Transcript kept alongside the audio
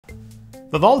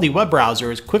Vivaldi web browser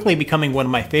is quickly becoming one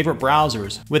of my favorite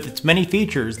browsers with its many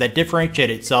features that differentiate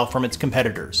itself from its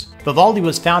competitors. Vivaldi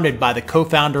was founded by the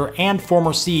co-founder and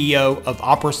former CEO of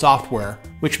Opera Software,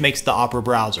 which makes the Opera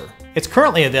browser. It's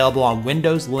currently available on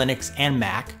Windows, Linux, and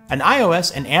Mac. An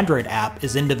iOS and Android app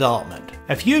is in development.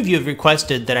 A few of you have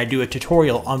requested that I do a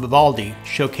tutorial on Vivaldi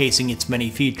showcasing its many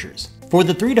features. For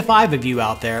the 3 to 5 of you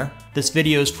out there, this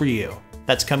video is for you.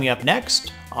 That's coming up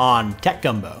next on Tech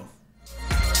Gumbo.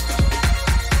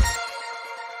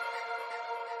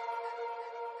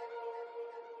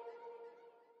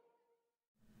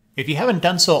 If you haven't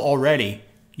done so already,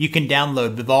 you can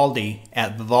download Vivaldi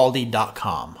at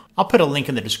vivaldi.com. I'll put a link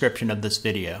in the description of this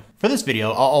video. For this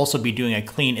video, I'll also be doing a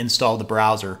clean install of the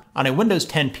browser on a Windows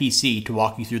 10 PC to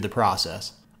walk you through the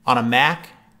process. On a Mac,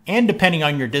 and depending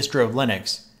on your distro of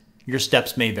Linux, your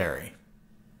steps may vary.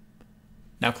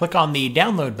 Now click on the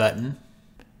download button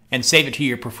and save it to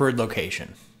your preferred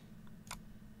location.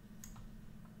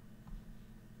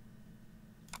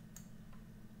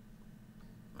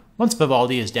 Once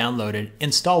Vivaldi is downloaded,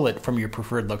 install it from your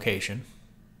preferred location.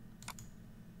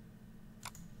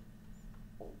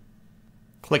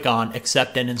 Click on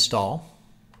Accept and Install.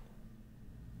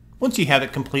 Once you have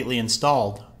it completely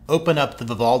installed, open up the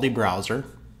Vivaldi browser.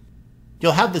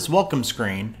 You'll have this welcome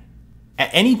screen.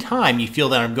 At any time you feel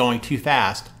that I'm going too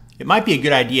fast, it might be a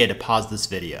good idea to pause this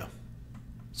video.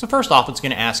 So first off, it's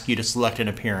going to ask you to select an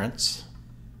appearance.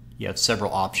 You have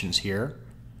several options here.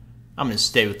 I'm going to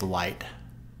stay with the light.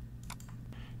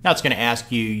 Now it's going to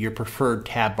ask you your preferred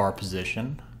tab bar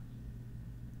position.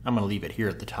 I'm going to leave it here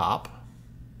at the top.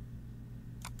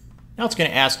 Now it's going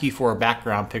to ask you for a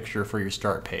background picture for your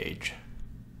start page.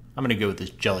 I'm going to go with this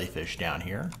jellyfish down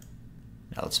here.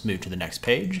 Now let's move to the next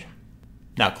page.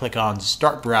 Now click on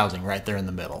Start Browsing right there in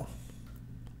the middle.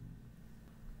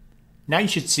 Now you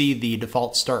should see the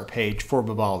default start page for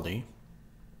Vivaldi.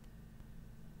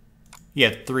 You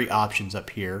have 3 options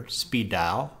up here: speed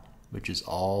dial, which is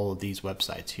all of these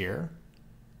websites here,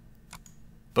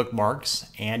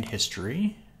 bookmarks, and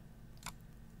history.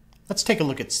 Let's take a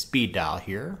look at speed dial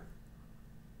here.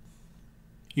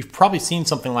 You've probably seen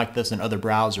something like this in other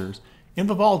browsers. In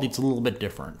Vivaldi, it's a little bit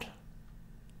different.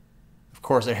 Of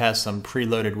course, it has some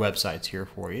preloaded websites here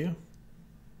for you.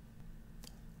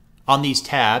 On these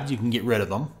tabs, you can get rid of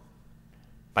them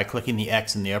by clicking the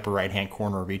X in the upper right-hand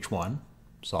corner of each one.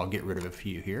 So I'll get rid of a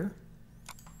few here.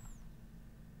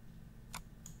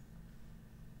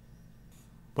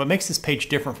 What makes this page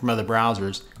different from other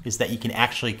browsers is that you can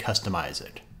actually customize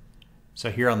it.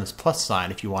 So here on this plus sign,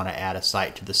 if you want to add a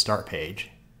site to the start page,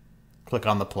 click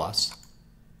on the plus.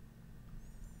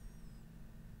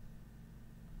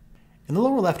 In the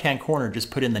lower left-hand corner,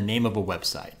 just put in the name of a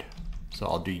website. So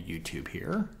I'll do YouTube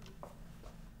here.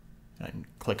 And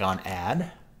click on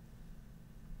Add.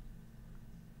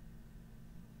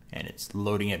 And it's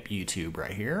loading up YouTube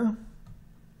right here.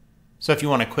 So if you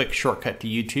want a quick shortcut to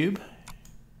YouTube,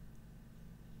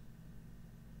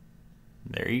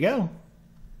 there you go.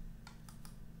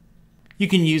 You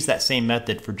can use that same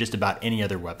method for just about any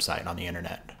other website on the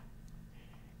internet.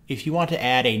 If you want to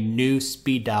add a new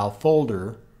speed dial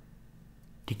folder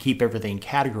to keep everything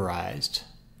categorized,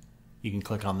 you can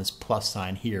click on this plus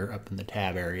sign here up in the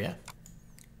tab area.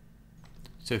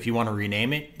 So if you want to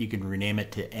rename it, you can rename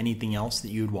it to anything else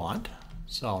that you'd want.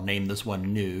 So I'll name this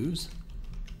one News.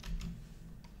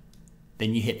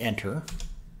 Then you hit Enter.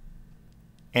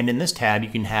 And in this tab, you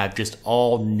can have just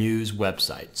all news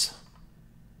websites.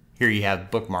 Here you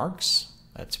have bookmarks.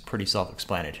 That's pretty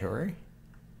self-explanatory.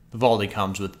 Vivaldi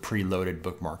comes with preloaded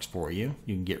bookmarks for you.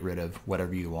 You can get rid of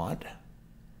whatever you want.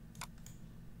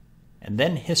 And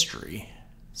then history.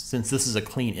 Since this is a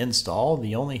clean install,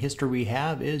 the only history we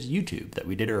have is YouTube that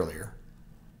we did earlier.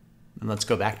 And let's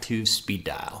go back to speed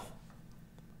dial.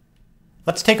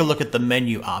 Let's take a look at the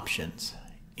menu options.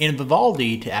 In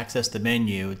Vivaldi, to access the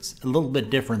menu, it's a little bit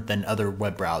different than other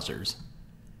web browsers.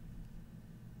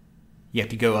 You have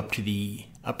to go up to the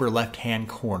upper left-hand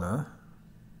corner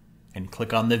and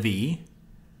click on the V.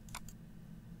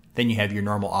 Then you have your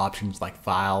normal options like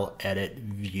File, Edit,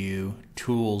 View,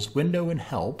 Tools, Window, and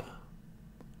Help.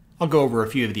 I'll go over a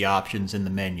few of the options in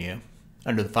the menu.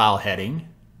 Under the File heading,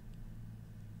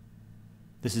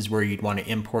 this is where you'd want to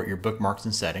import your bookmarks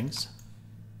and settings.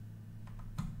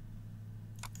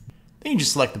 Then you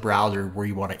just select the browser where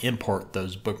you want to import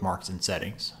those bookmarks and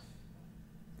settings.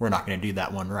 We're not going to do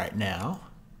that one right now.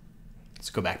 Let's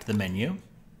go back to the menu.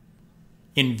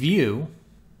 In View,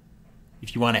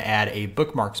 if you want to add a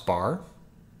bookmarks bar,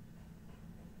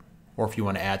 or if you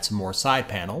want to add some more side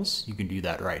panels, you can do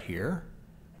that right here.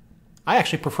 I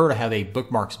actually prefer to have a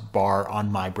bookmarks bar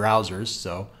on my browsers,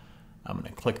 so I'm going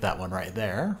to click that one right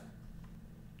there.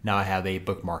 Now I have a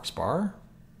bookmarks bar.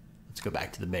 Let's go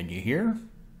back to the menu here.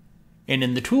 And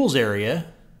in the tools area,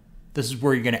 this is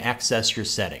where you're going to access your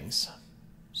settings.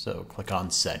 So click on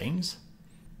settings.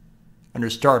 Under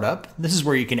startup, this is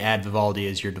where you can add Vivaldi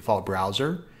as your default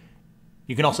browser.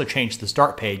 You can also change the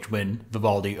start page when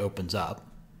Vivaldi opens up.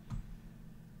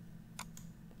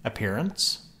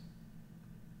 Appearance.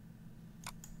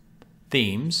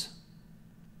 Themes.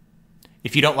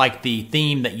 If you don't like the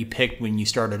theme that you picked when you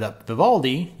started up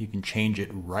Vivaldi, you can change it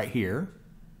right here.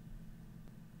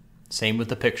 Same with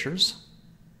the pictures.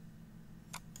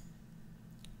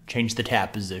 Change the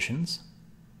tab positions.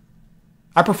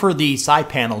 I prefer the side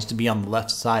panels to be on the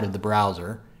left side of the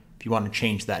browser. If you want to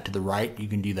change that to the right, you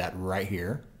can do that right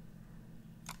here.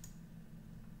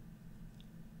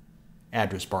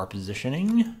 Address bar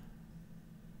positioning.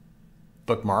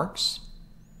 Bookmarks.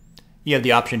 You have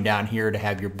the option down here to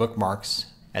have your bookmarks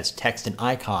as text and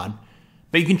icon,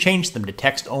 but you can change them to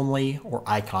text only or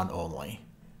icon only.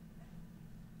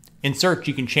 In search,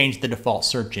 you can change the default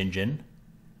search engine.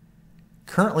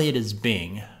 Currently it is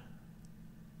Bing.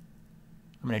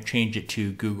 I'm going to change it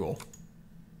to Google.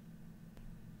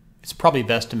 It's probably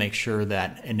best to make sure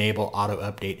that Enable Auto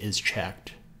Update is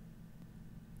checked.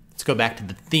 Let's go back to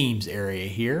the themes area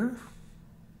here.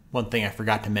 One thing I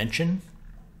forgot to mention.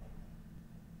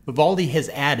 Vivaldi has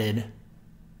added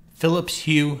Philips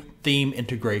Hue theme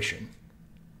integration.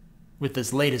 With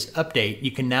this latest update,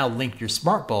 you can now link your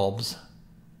smart bulbs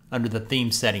under the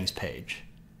theme settings page.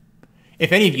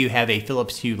 If any of you have a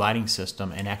Philips Hue lighting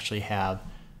system and actually have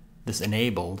this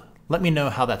enabled, let me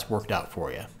know how that's worked out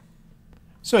for you.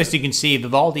 So as you can see,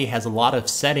 Vivaldi has a lot of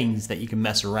settings that you can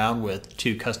mess around with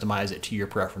to customize it to your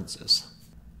preferences.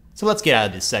 So let's get out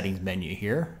of the settings menu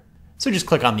here. So just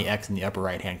click on the X in the upper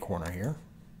right hand corner here.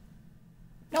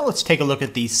 Now let's take a look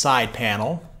at the side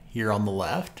panel here on the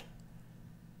left.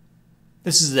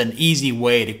 This is an easy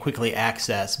way to quickly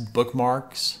access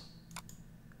bookmarks,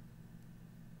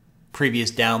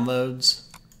 previous downloads.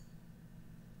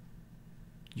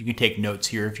 You can take notes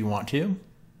here if you want to.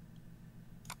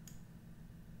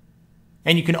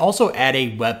 And you can also add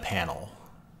a web panel,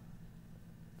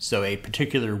 so a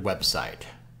particular website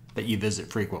that you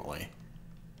visit frequently.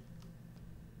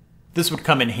 This would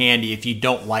come in handy if you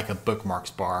don't like a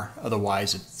bookmarks bar,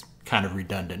 otherwise it's kind of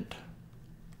redundant.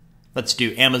 Let's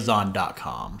do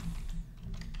Amazon.com.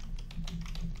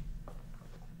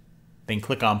 Then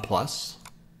click on plus.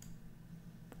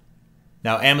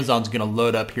 Now Amazon's going to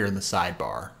load up here in the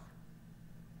sidebar.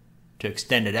 To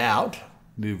extend it out,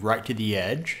 move right to the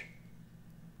edge.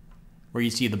 Where you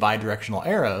see the bidirectional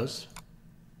arrows,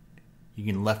 you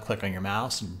can left click on your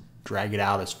mouse and drag it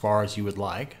out as far as you would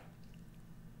like.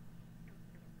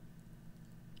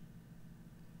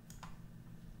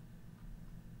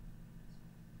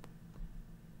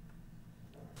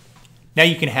 Now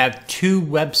you can have two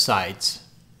websites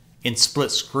in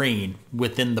split screen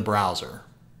within the browser.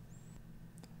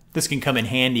 This can come in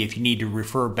handy if you need to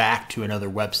refer back to another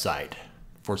website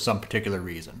for some particular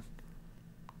reason.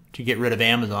 To get rid of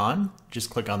Amazon, just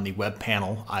click on the web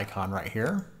panel icon right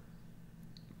here.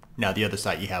 Now the other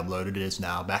site you have loaded is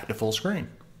now back to full screen.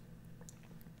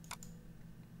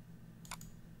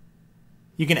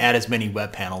 You can add as many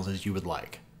web panels as you would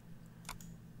like.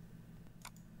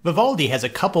 Vivaldi has a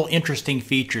couple interesting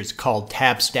features called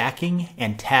tab stacking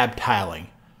and tab tiling.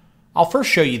 I'll first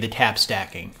show you the tab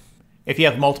stacking. If you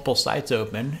have multiple sites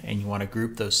open and you want to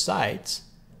group those sites,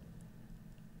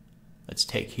 let's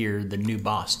take here the New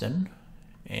Boston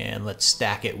and let's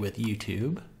stack it with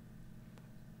YouTube.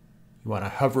 You want to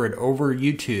hover it over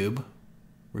YouTube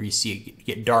where you see it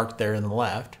get dark there in the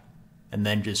left, and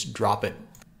then just drop it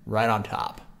right on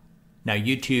top. Now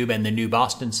YouTube and the New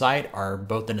Boston site are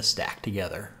both in a stack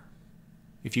together.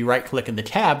 If you right click in the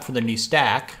tab for the new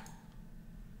stack,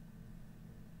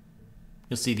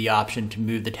 you'll see the option to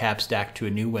move the tab stack to a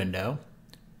new window,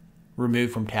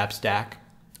 remove from tab stack,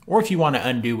 or if you want to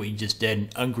undo what you just did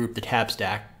and ungroup the tab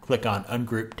stack, click on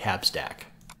Ungroup Tab Stack.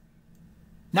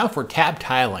 Now for tab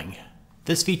tiling.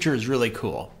 This feature is really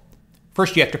cool.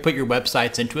 First you have to put your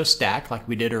websites into a stack like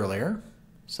we did earlier.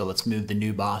 So let's move the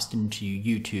New Boston to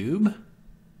YouTube.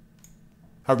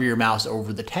 Hover your mouse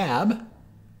over the tab,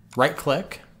 right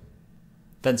click,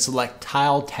 then select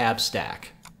Tile Tab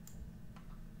Stack.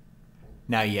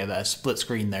 Now you have a split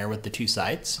screen there with the two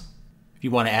sites. If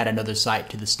you want to add another site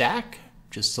to the stack,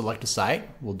 just select a site.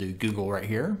 We'll do Google right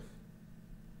here.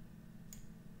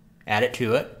 Add it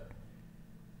to it.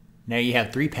 Now you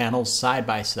have three panels side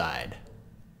by side.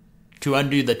 To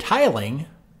undo the tiling,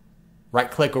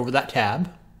 right click over that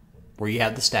tab where you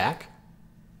have the stack.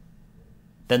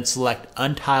 then select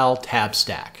Untitled Tab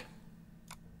Stack.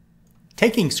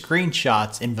 Taking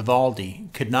screenshots in Vivaldi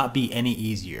could not be any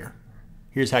easier.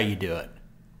 Here's how you do it.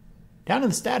 Down in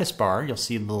the status bar, you'll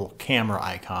see the little camera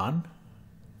icon.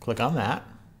 Click on that.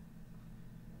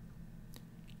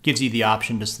 Gives you the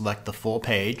option to select the full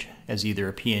page as either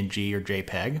a PNG or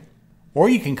JPEG, or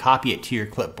you can copy it to your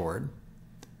clipboard,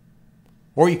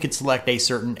 or you could select a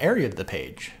certain area of the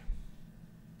page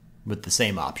with the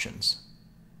same options.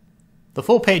 The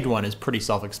full page one is pretty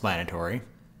self-explanatory.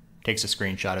 Takes a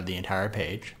screenshot of the entire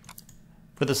page.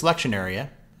 For the selection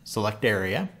area, select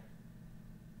area.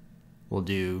 We'll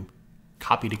do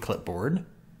copy to clipboard.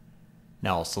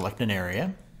 Now I'll select an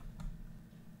area.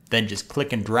 Then just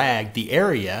click and drag the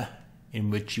area in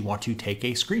which you want to take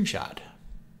a screenshot.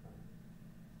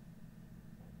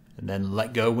 And then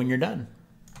let go when you're done.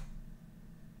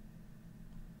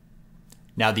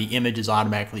 Now the image is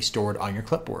automatically stored on your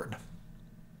clipboard.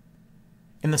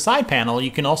 In the side panel, you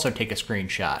can also take a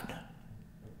screenshot.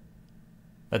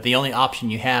 But the only option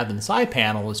you have in the side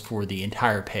panel is for the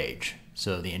entire page.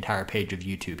 So the entire page of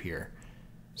YouTube here.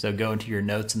 So go into your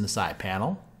notes in the side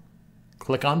panel,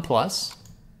 click on plus,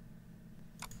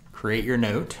 create your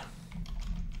note,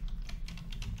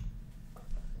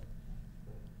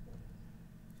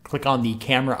 click on the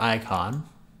camera icon,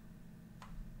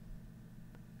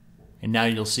 and now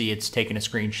you'll see it's taken a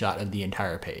screenshot of the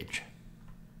entire page.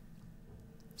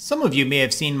 Some of you may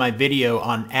have seen my video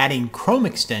on adding Chrome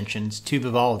extensions to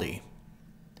Vivaldi.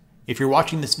 If you're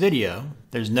watching this video,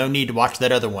 there's no need to watch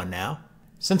that other one now.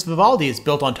 Since Vivaldi is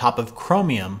built on top of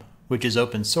Chromium, which is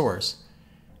open source,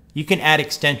 you can add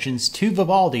extensions to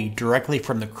Vivaldi directly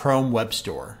from the Chrome Web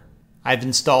Store. I've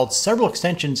installed several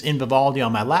extensions in Vivaldi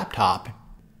on my laptop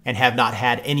and have not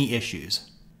had any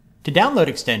issues. To download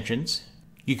extensions,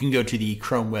 you can go to the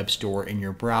Chrome Web Store in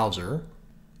your browser,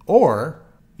 or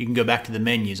you can go back to the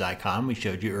menus icon we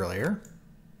showed you earlier,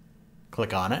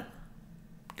 click on it,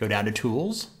 go down to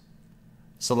Tools,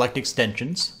 select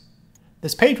Extensions.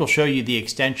 This page will show you the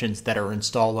extensions that are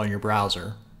installed on your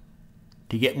browser.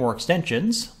 To get more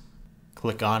extensions,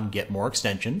 click on Get More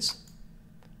Extensions.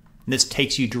 And this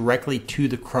takes you directly to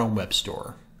the Chrome Web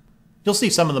Store. You'll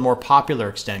see some of the more popular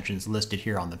extensions listed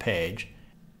here on the page.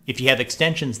 If you have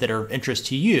extensions that are of interest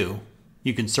to you,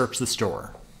 you can search the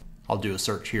store. I'll do a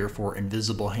search here for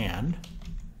Invisible Hand.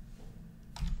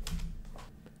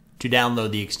 To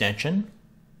download the extension,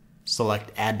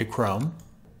 select Add to Chrome.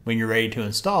 When you're ready to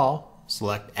install,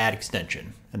 select Add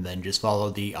Extension, and then just follow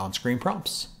the on-screen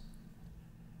prompts.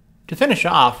 To finish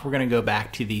off, we're going to go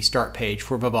back to the Start page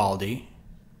for Vivaldi.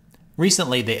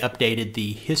 Recently, they updated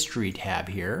the History tab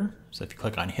here, so if you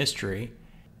click on History,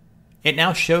 it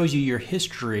now shows you your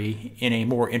history in a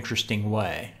more interesting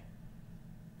way.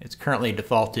 It's currently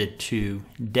defaulted to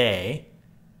day,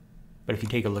 but if you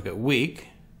take a look at week,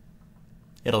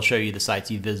 it'll show you the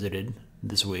sites you visited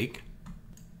this week.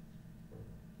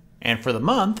 And for the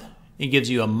month, it gives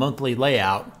you a monthly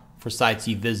layout for sites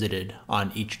you visited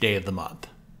on each day of the month.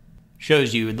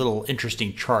 Shows you little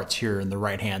interesting charts here in the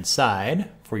right-hand side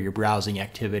for your browsing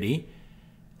activity,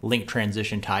 link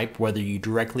transition type, whether you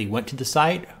directly went to the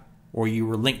site or you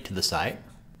were linked to the site,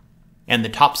 and the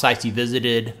top sites you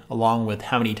visited along with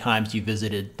how many times you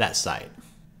visited that site.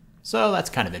 So that's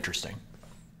kind of interesting.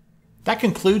 That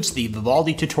concludes the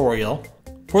Vivaldi tutorial.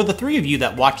 For the three of you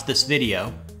that watched this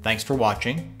video, thanks for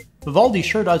watching. Vivaldi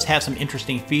sure does have some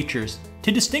interesting features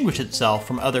to distinguish itself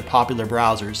from other popular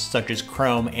browsers such as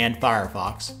Chrome and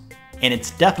Firefox, and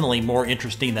it's definitely more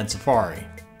interesting than Safari.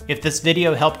 If this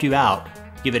video helped you out,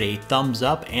 give it a thumbs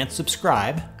up and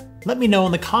subscribe. Let me know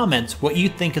in the comments what you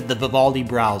think of the Vivaldi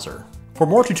browser. For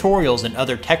more tutorials and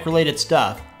other tech-related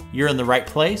stuff, you're in the right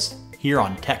place here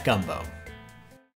on Tech Gumbo.